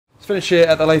Finish here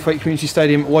at the Laithwaite Community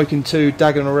Stadium, Woking 2,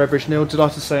 Dagenham or Redbridge 0.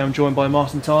 Delighted to say I'm joined by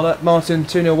Martin Tyler. Martin,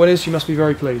 2-0 winners, you must be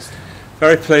very pleased.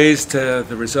 Very pleased. The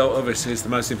result obviously is the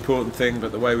most important thing,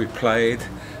 but the way we played,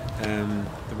 in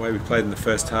the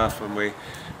first half when we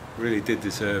really did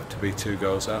deserve to be 2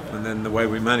 goals up, and then the way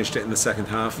we managed it in the second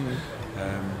half.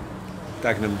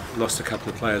 Dagenham lost a couple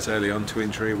of players early on to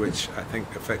injury, which I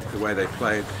think affected the way they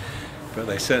played, but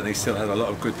they certainly still had a lot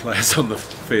of good players on the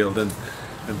field, and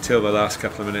until the last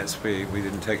couple of minutes we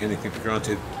didn't take anything for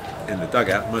granted in the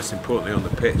dugout. Most importantly on the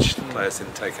pitch, the players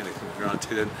didn't take anything for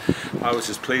granted, and I was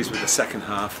as pleased with the second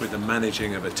half, with the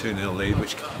managing of a 2-0 lead,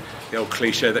 which the old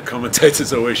cliche that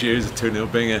commentators always use, a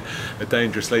 2-0 being a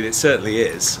dangerous lead. It certainly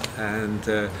is,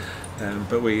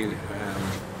 but we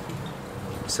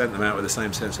sent them out with the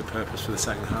same sense of purpose for the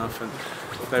second half, and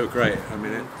they were great. I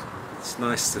mean, it's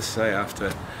nice to say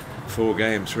after 4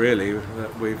 games really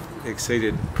that we've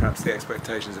exceeded perhaps the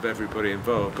expectations of everybody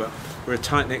involved, but we're a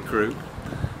tight-knit group,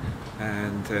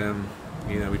 and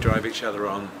we drive each other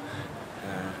on,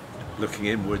 looking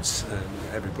inwards, and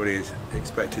everybody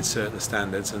expected certain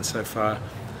standards, and so far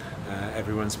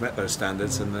everyone's met those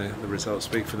standards, and the results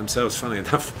speak for themselves. Funny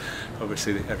enough,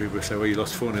 obviously everybody say, well, you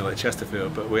lost 4-0 at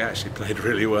Chesterfield, but we actually played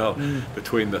really well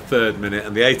between the 3rd minute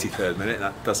and the 83rd minute.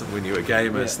 That doesn't win you a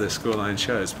game, as the scoreline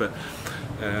shows, but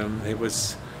it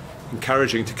was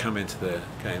encouraging to come into the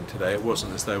game today. It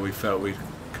wasn't as though we felt we'd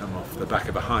come off the back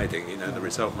of a hiding. The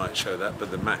result might show that,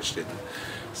 but the match didn't.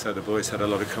 So the boys had a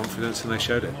lot of confidence, and they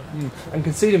showed it. And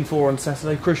conceding 4 on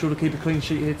Saturday, crucial to keep a clean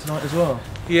sheet here tonight as well.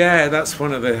 Yeah, that's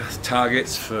one of the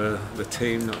targets for the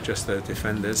team, not just the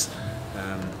defenders.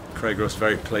 Craig Ross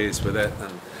very pleased with it,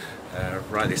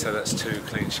 and rightly so. That's 2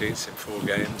 clean sheets in 4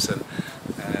 games, and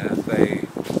they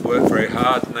worked very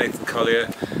hard. Nathan Collier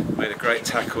made a great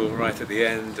tackle right at the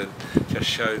end and just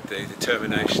showed the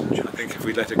determination. I think if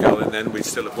we'd let a goal in then, we'd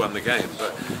still have won the game,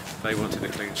 but they wanted a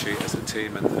clean sheet as a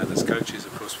team, and as coaches,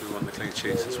 of course, we want the clean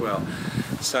sheets as well.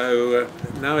 So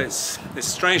now it's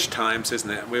strange times, isn't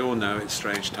it? We all know it's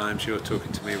strange times. You're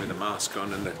talking to me with a mask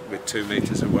on and with 2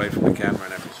 metres away from the camera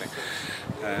and everything.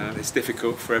 It's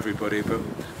difficult for everybody, but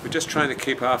we're just trying to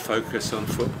keep our focus on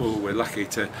football. We're lucky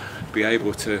to be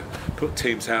able to put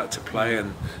teams out to play,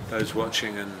 and those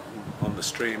watching and on the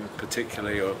stream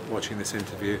particularly, or watching this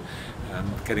interview,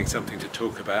 getting something to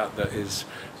talk about that is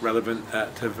relevant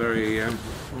at a very,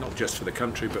 not just for the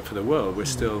country but for the world. We're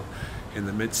still in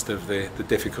the midst of the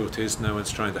difficulties. No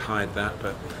one's trying to hide that,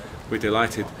 but we're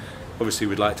delighted. Obviously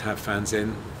we'd like to have fans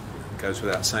in, it goes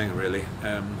without saying really,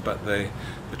 but the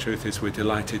truth is we're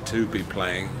delighted to be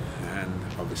playing, and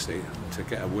obviously to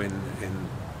get a win in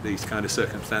these kind of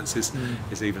circumstances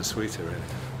is even sweeter really.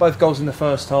 Both goals in the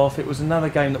first half. It was another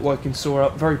game that Woking saw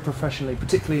up very professionally,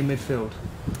 particularly in midfield.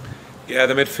 Yeah,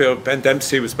 the midfield, Ben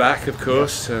Dempsey was back, of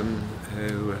course,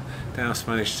 who Douse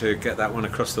managed to get that one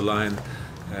across the line,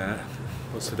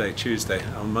 what's the day, Tuesday,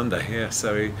 on Monday,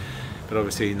 but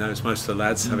obviously he knows most of the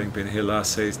lads, having been here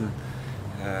last season.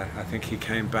 I think he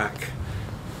came back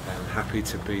happy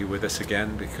to be with us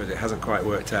again, because it hasn't quite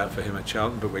worked out for him at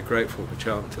Charlton, but we're grateful for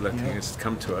Charlton to letting us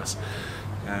come to us,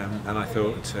 and I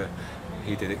thought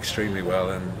he did extremely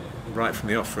well, and right from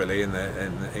the off really,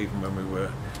 even when we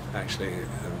were actually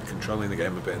controlling the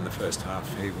game a bit in the first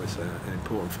half, he was an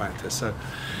important factor. So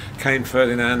Kane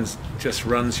Ferdinand just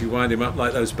runs, you wind him up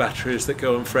like those batteries that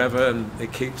go on forever, and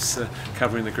it keeps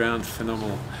covering the ground.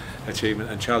 Phenomenal achievement.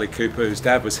 And Charlie Cooper, whose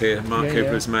dad was here, Mark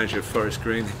Cooper was manager of Forest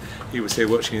Green, he was here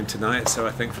watching him tonight, so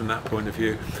I think from that point of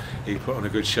view he put on a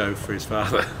good show for his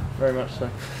father. Very much so.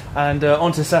 And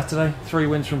on to Saturday, 3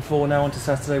 wins from 4 now. On to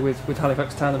Saturday with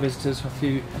Halifax Town, the visitors, a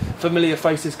few familiar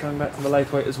faces coming back from the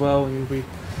Laithwaite as well. You'll be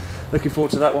looking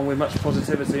forward to that one with much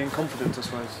positivity and confidence, I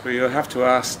suppose. Well, you'll have to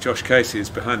ask Josh Casey, who's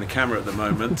behind the camera at the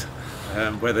moment,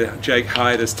 whether Jake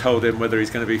Hyde has told him whether he's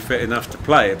going to be fit enough to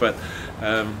play, but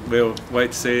we'll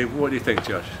wait to see. What do you think,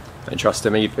 Josh? Don't trust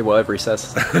him, whatever he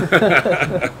says.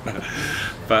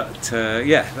 But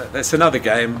yeah, that's another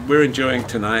game. We're enjoying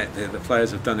tonight. The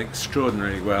players have done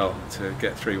extraordinarily well to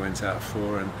get 3 wins out of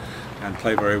 4 and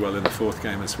play very well in the 4th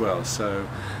game as well. So,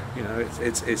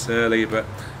 it's early, but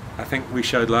I think we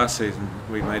showed last season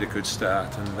we made a good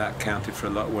start, and that counted for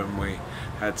a lot when we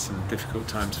had some difficult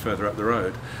times further up the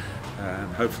road.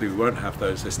 Hopefully we won't have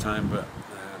those this time, but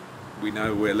we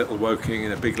know we're Little Woking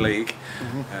in a big league.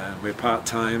 We're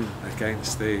part-time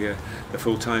against the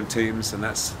full-time teams, and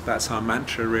that's our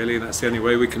mantra really, and that's the only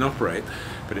way we can operate.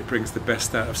 But it brings the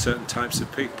best out of certain types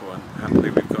of people, and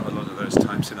happily we've got a lot of those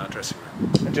types in our dressing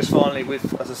room. And just finally,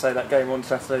 with, as I say, that game on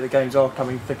Saturday, the games are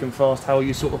coming thick and fast. How are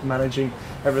you sort of managing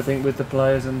everything with the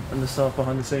players and the staff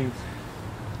behind the scenes?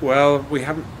 Well, we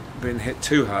haven't been hit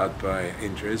too hard by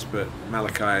injuries, but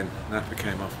Malachi and Napa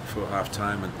came off before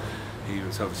half-time, and he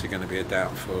was obviously going to be a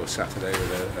doubt for Saturday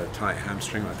with a tight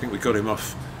hamstring. I think we got him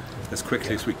off as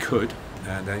quickly as we could,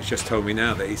 and he's just told me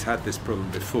now that he's had this problem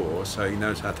before, so he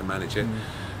knows how to manage it.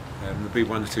 There'll be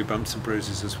 1 or 2 bumps and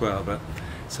bruises as well, but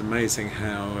it's amazing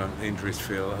how injuries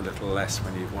feel a little less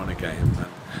when you've won a game, and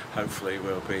hopefully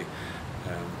we'll be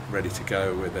ready to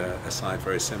go with a side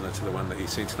very similar to the one that you've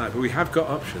seen tonight. But we have got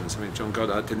options. I mean, John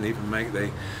Goddard didn't even make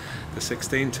the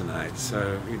 16 tonight,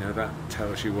 so that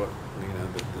tells you what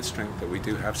the strength that we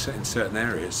do have in certain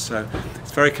areas. So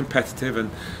it's very competitive, and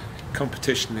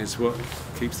competition is what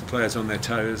keeps the players on their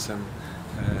toes, and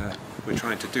we're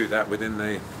trying to do that within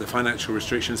the financial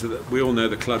restrictions that we all know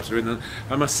the clubs are in. And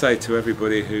I must say to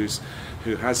everybody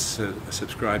who has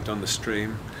subscribed on the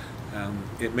stream,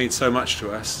 it means so much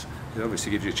to us. It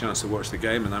obviously gives you a chance to watch the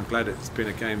game, and I'm glad it's been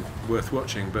a game worth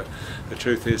watching, but the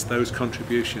truth is those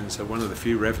contributions are one of the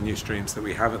few revenue streams that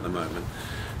we have at the moment.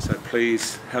 So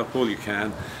please help all you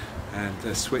can,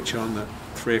 and switch on at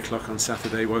 3 o'clock on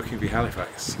Saturday, Woking v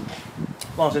Halifax.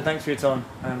 Martin, thanks for your time,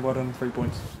 and well done on 3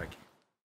 points. Thank you.